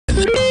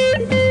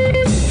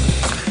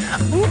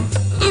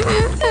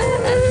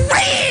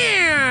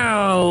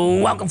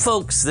Welcome,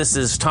 folks. This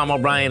is Tom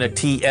O'Brien at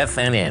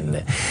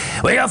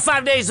TFNN. We go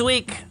 5 days a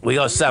week. We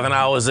go 7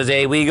 hours a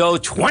day. We go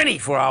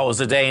 24 hours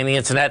a day on the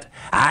internet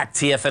at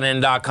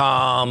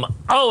TFNN.com.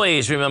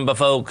 Always remember,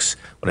 folks,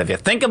 whatever you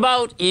think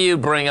about, you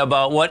bring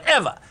about.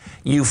 Whatever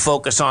you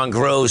focus on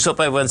grows. Hope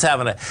everyone's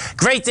having a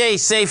great day,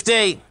 safe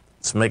day.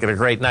 Let's make it a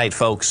great night,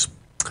 folks.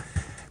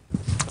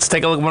 Let's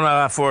take a look at one of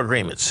our 4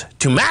 agreements.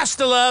 To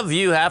master love,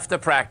 you have to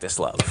practice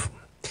love.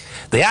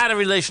 The art of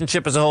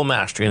relationship is a whole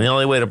mastery, and the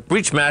only way to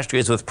reach mastery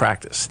is with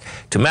practice.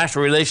 To master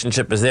a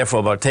relationship is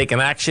therefore about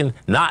taking action,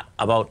 not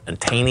about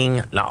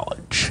attaining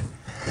knowledge.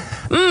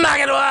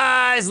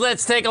 Market-wise,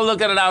 let's take a look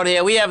at it out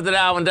here. We have the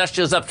Dow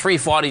Industrials up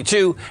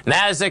 342,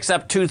 Nasdaq's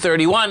up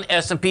 231,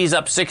 S&P's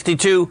up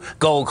 62,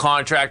 gold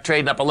contract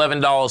trading up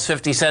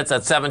 $11.50 at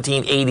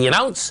 $17.80 an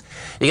ounce.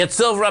 You get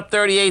silver up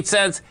 38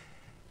 cents.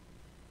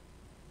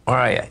 All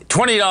right,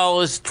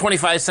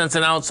 $20.25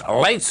 an ounce.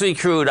 Light sweet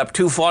crude up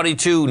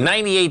 $2.42,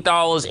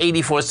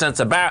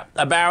 $98.84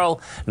 a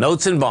barrel.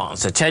 Notes and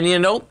bonds. The 10-year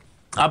note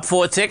up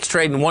 4 ticks,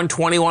 trading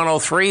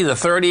 121.03. The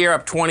 30-year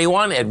up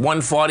 21 at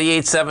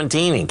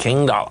 148.17. And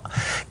King Dollar.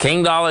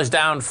 King Dollar's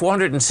down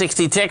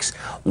 460 ticks,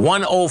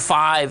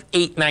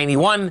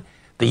 105.891.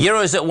 The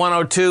euro is at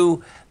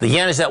 102. The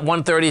yen is at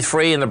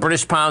 133, and the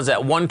British pound's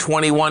at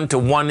 121 to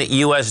 1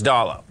 U.S.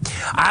 dollar.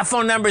 Our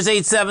phone number is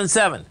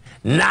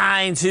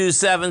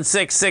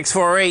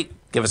 877-927-6648.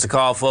 Give us a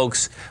call,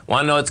 folks.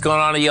 Want to know what's going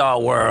on in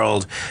your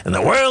world. In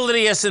the world of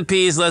the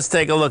S&Ps, let's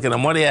take a look at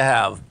them. What do you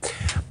have?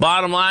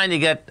 Bottom line, you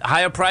get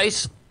higher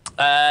price.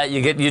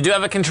 You do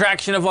have a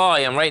contraction of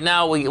volume. Right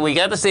now, we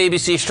got this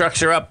ABC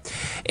structure up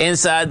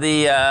inside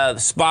the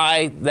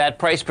SPY. That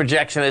price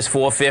projection is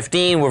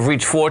 415. We've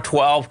reached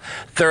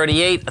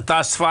 412.38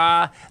 thus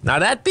far. Now,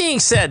 that being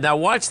said, now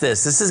watch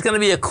this. This is going to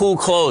be a cool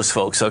close,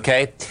 folks,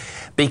 okay?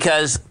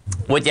 Because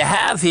what you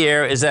have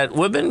here is that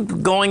we've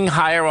been going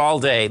higher all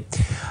day.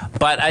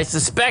 But I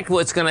suspect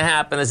what's going to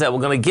happen is that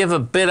we're going to give a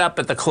bit up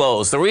at the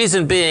close. The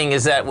reason being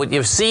is that what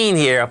you've seen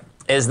here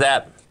is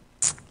that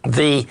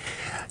when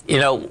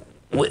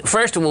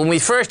we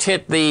first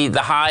hit the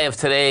high of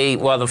today,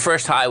 well, the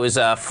first high was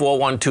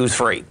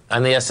 4123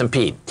 on the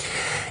S&P.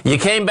 You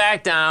came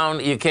back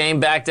down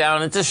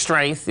into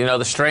strength. You know,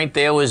 the strength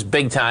there was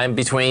big time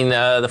between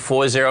the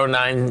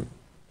 4090.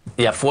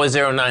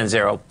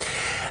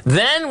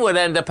 Then what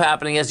ended up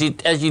happening as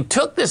you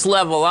took this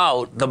level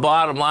out, the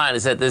bottom line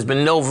is that there's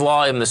been no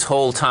volume this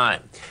whole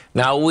time.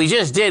 Now, what we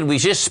just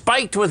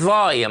spiked with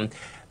volume.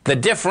 The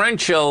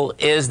differential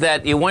is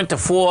that you went to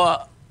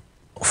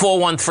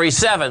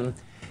 4137,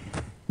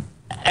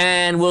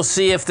 and we'll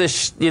see if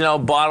this,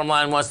 bottom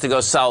line wants to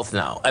go south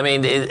now. I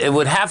mean, it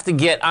would have to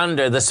get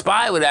under. The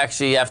SPY would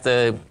actually have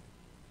to,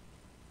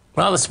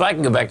 well, the SPY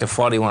can go back to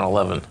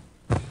 4111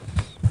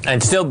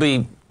 and still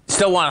want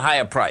a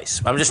higher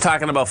price. I'm just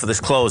talking about for this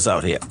close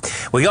out here.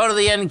 We go to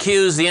the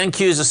NQs. The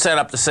NQs are set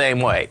up the same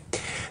way.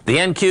 The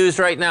NQs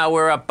right now,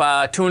 we're up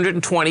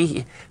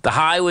 220. The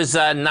high was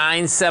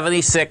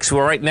 976.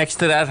 We're right next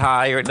to that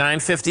high. You're at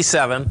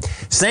 957.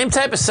 Same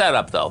type of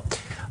setup, though.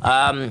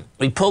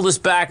 We pulled this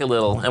back a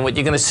little, and what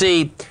you're going to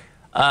see,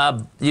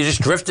 you just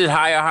drifted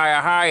higher,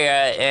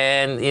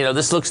 and,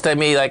 this looks to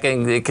me like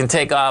it can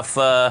take off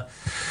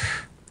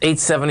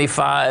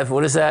 875.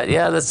 What is that?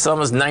 Yeah, that's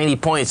almost 90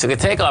 points. It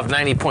could take off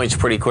 90 points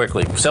pretty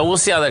quickly. So we'll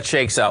see how that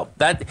shakes out.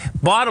 That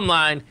bottom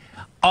line,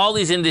 all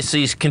these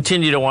indices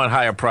continue to want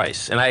higher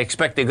price, and I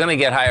expect they're going to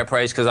get higher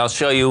price because I'll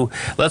show you.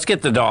 Let's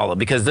get the dollar,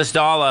 because this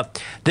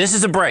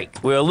is a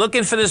break. We were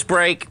looking for this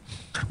break.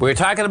 We were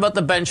talking about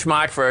the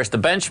benchmark first. The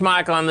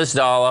benchmark on this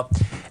dollar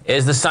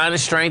is the sign of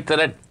strength that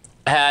it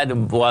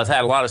had. Well, it's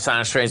had a lot of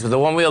sign of strength, but the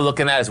one we were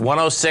looking at is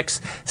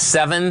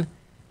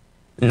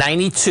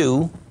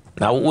 106.792.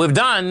 Now, what we've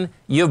done,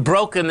 you've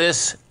broken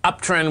this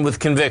uptrend with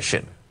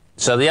conviction.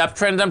 So the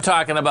uptrend I'm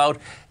talking about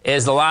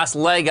is the last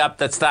leg up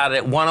that started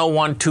at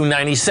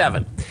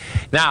 101.297.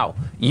 Now,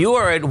 you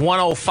are at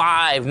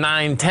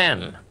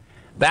 105.910.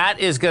 That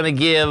is going to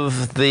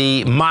give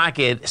the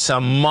market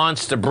some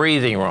monster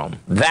breathing room.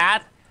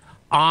 That,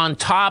 on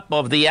top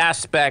of the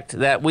aspect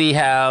that we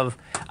have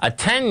a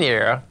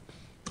 10-year,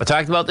 I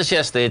talked about this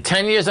yesterday,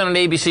 10 years on an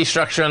ABC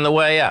structure on the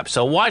way up.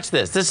 So watch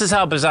this. This is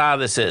how bizarre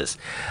this is.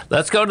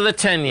 Let's go to the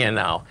 10-year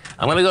now.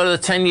 I'm going to go to the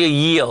 10-year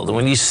yield. And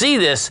when you see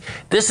this,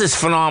 this is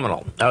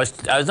phenomenal. I was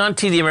on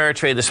TD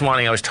Ameritrade this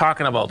morning. I was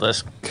talking about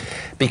this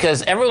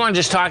because everyone's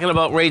just talking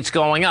about rates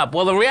going up.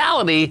 Well, the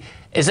reality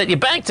is that your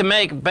bank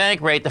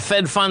rate, the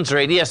Fed funds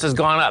rate, yes, has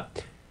gone up.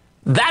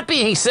 That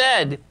being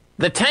said,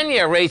 the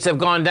 10-year rates have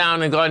gone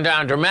down and gone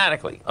down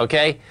dramatically,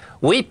 okay?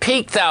 We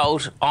peaked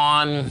out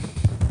on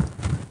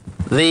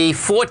the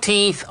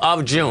 14th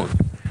of June.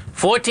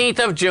 14th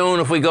of June,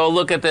 if we go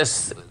look at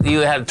this, you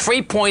had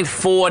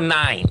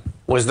 3.49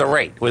 was the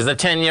rate, was the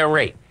 10-year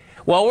rate.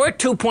 Well, we're at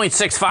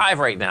 2.65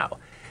 right now.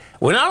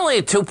 We're not only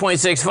at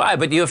 2.65,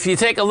 but if you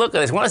take a look at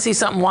this, want to see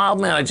something wild,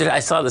 man? I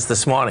saw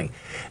this morning.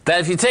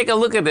 That if you take a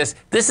look at this,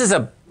 this is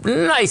a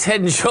nice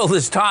head and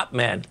shoulders top,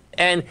 man.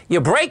 And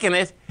you're breaking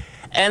it,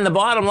 And the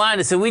bottom line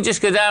is, if we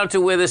just go down to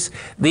where the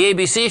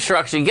ABC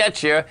structure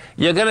gets you,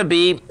 you're going to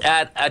be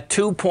at a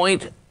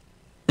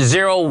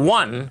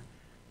 2.01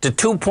 to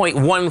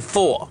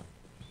 2.14.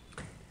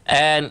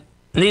 And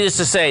needless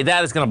to say,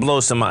 that is going to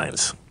blow some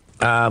minds.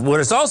 What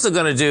it's also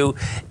going to do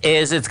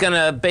is it's going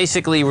to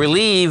basically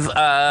relieve,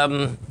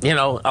 you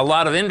know, a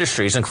lot of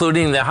industries,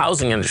 including the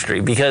housing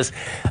industry, because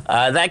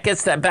that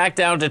gets that back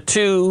down to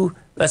 2,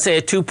 let's say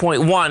a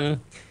 2.1.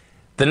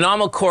 The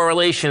normal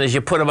correlation is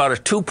you put about a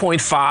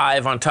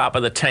 2.5 on top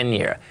of the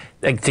 10-year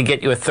to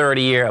get you a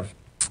 30-year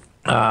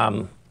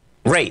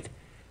rate.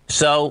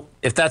 So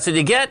if that's what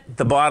you get,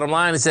 the bottom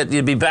line is that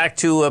you'd be back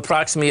to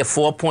approximately a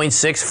 4.6,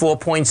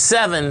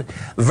 4.7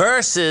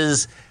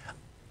 versus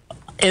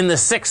in the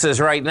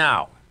 6s right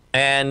now.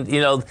 And,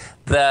 you know,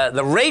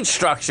 the rate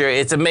structure,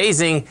 it's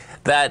amazing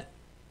that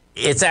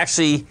it's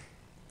actually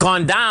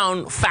gone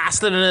down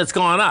faster than it's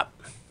gone up.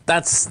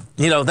 That's,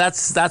 you know,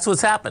 that's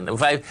what's happened.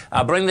 If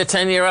I'll bring the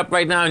 10-year up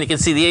right now, and you can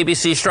see the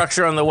ABC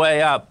structure on the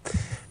way up,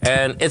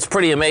 and it's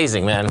pretty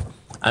amazing, man.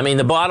 I mean,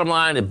 the bottom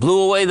line, it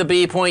blew away the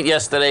B point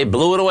yesterday,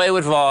 blew it away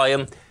with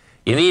volume.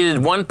 You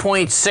needed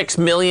 1.6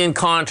 million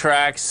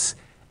contracts,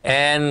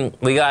 and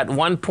we got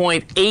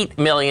 1.8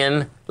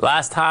 million.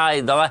 Last high,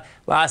 the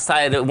last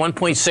high at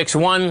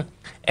 1.61,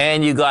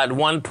 and you got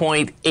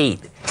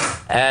 1.8.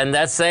 And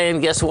that's saying,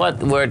 guess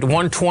what? We're at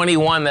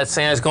 121. That's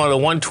saying it's going to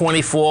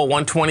 124,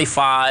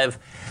 125.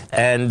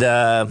 And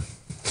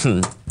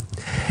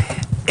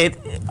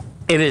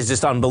it is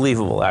just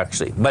unbelievable,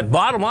 actually. But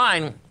bottom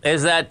line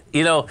is that,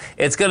 you know,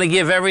 it's going to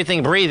give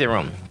everything breathing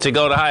room to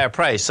go to higher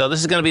price. So this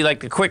is going to be like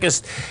the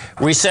quickest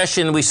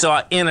recession we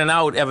saw in and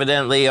out,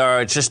 evidently,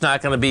 or it's just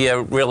not going to be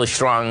a really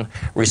strong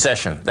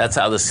recession. That's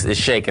how this is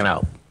shaking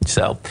out.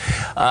 So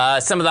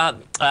some of the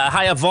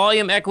higher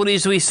volume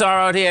equities we saw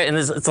out here, and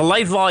it's a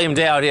light volume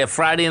day out here,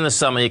 Friday in the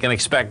summer, you can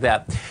expect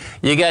that.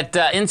 You get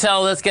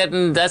Intel,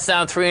 that's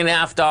down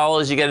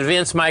 $3.50. You get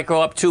Advanced Micro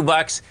up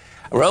 $2.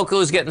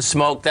 Roku's getting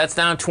smoked. That's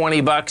down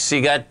 $20.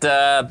 You got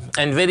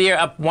Nvidia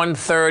up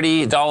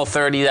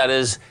 $1.30, that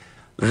is.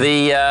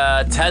 The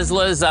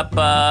Tesla's up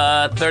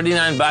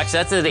 $39.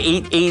 That's at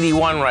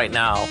 $8.81 right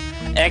now.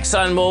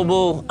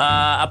 ExxonMobil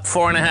up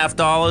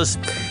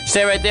 $4.50.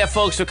 Stay right there,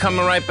 folks. We're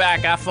coming right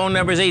back. Our phone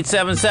number is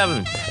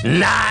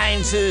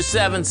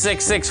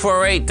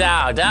 877-927-6648.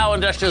 Dow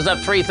Industrial's up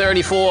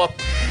 334.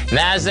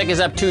 Nasdaq is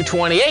up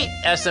 228.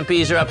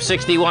 S&Ps are up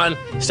 61.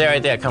 Stay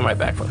right there. Come right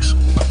back, folks.